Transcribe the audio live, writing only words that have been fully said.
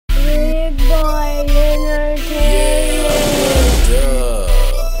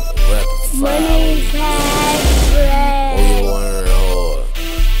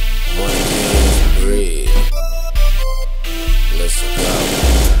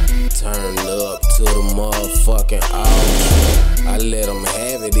fucking out. I let them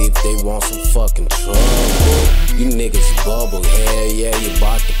have it if they want some fucking trouble. You niggas bubble, hell yeah, you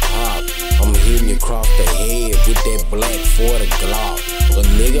bout to pop. I'm hitting you across the head with that black 40 Glock. A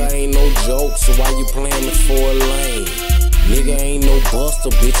nigga ain't no joke, so why you playing me for a lane? Nigga ain't no buster,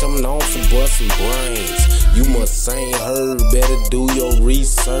 bitch, I'm known for busting brains. You must ain't heard, better do your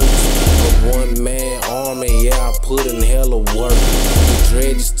research. A one-man army, yeah, I put in hella work. The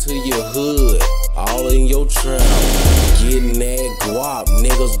dredges to your hood, all in your trap. Getting that guap,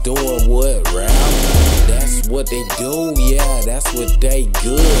 niggas doing what, rap? That's what they do, yeah, that's what they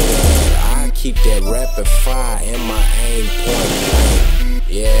good at. I keep that rapid fire in my aim point blank.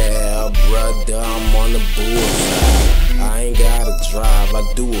 Yeah, brother, I'm on the bullseye. I ain't gotta drive,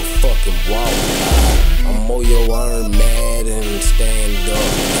 I do a fucking walk. I'm Moeyo, earn mad and stand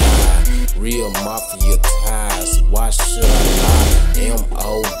up. Real mafia ties, why should I lie?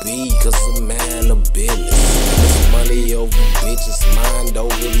 M.O.B. cause I'm man of business. This money over bitches, mind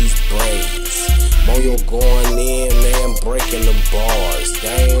over these braids. Moeyo going in, man, breaking the bars.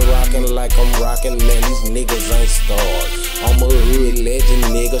 They ain't rocking like I'm rocking, man, these niggas ain't stars. I'm a hood legend,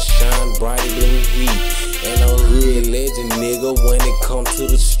 nigga, shine brighter than heat. And a hood legend, nigga, when it come to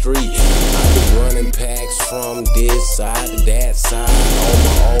the street. I be running packs from this side to that side. On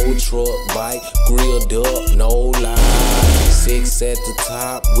my old truck bike, grilled up, no lie. 6 at the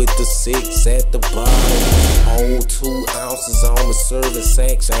top with the 6 at the bottom. Hold 2 ounces on my service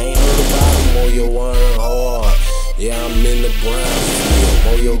sacks. I ain't heard about them, Moeyo earn hard. Yeah, I'm in the brown field.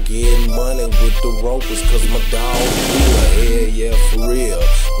 Moeyo getting money with the ropers, cause my dog real. Hell yeah, for real.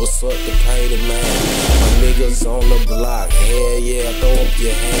 What's up to pay the man? My niggas on the block. Hell yeah, throw up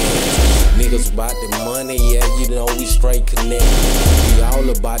your hands. Niggas about the money, yeah, you know we straight connected. We all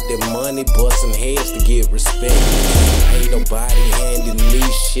about that money, busting heads to get respect. Ain't nobody handing me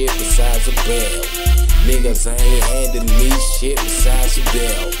shit besides a bell. Niggas ain't handing me shit besides a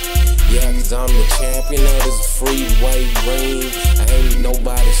bell. Yeah, cause I'm the champion of this freeway ring. Ain't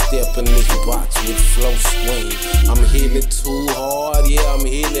nobody stepping this box with flow swing. I'm hitting it too hard, yeah, I'm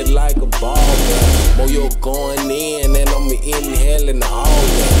hitting it like a ball bat. Moeyo going in and I'm inhaling all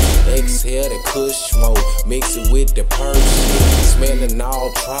that. Exhale the kush smoke, mix it with the perk shit. Smelling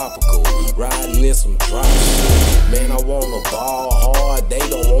all tropical, riding in some drop shit. Man, I wanna ball hard, they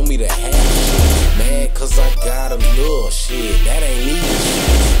don't want me to have shit. Mad cause I got a little shit, that ain't easy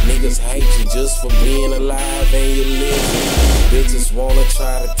shit. Niggas hate you just for being alive and you living. Bitches wanna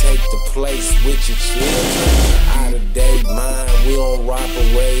try to take the place with your children. Out of date mind, we don't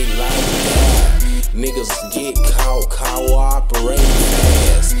operate like that. Niggas get caught, cooperate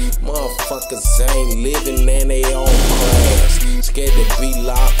fast. Motherfuckers ain't living and they on crash. Scared to be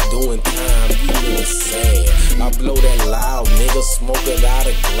locked doing time, you niggas sad. I blow that loud, nigga, smoke it out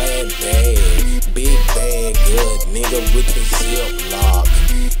of glad bag. Big bag, good nigga with the zip lock.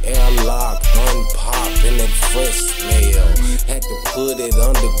 Airlock, unpop, and that fresh smell. Had to put it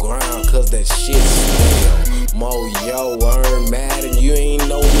underground cause that shit smell. Moeyo, earn mad and you ain't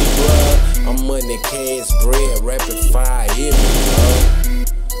know me, bruh. I'm money, cash, bread, rapid fire, hit me,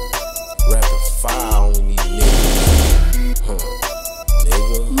 bruh.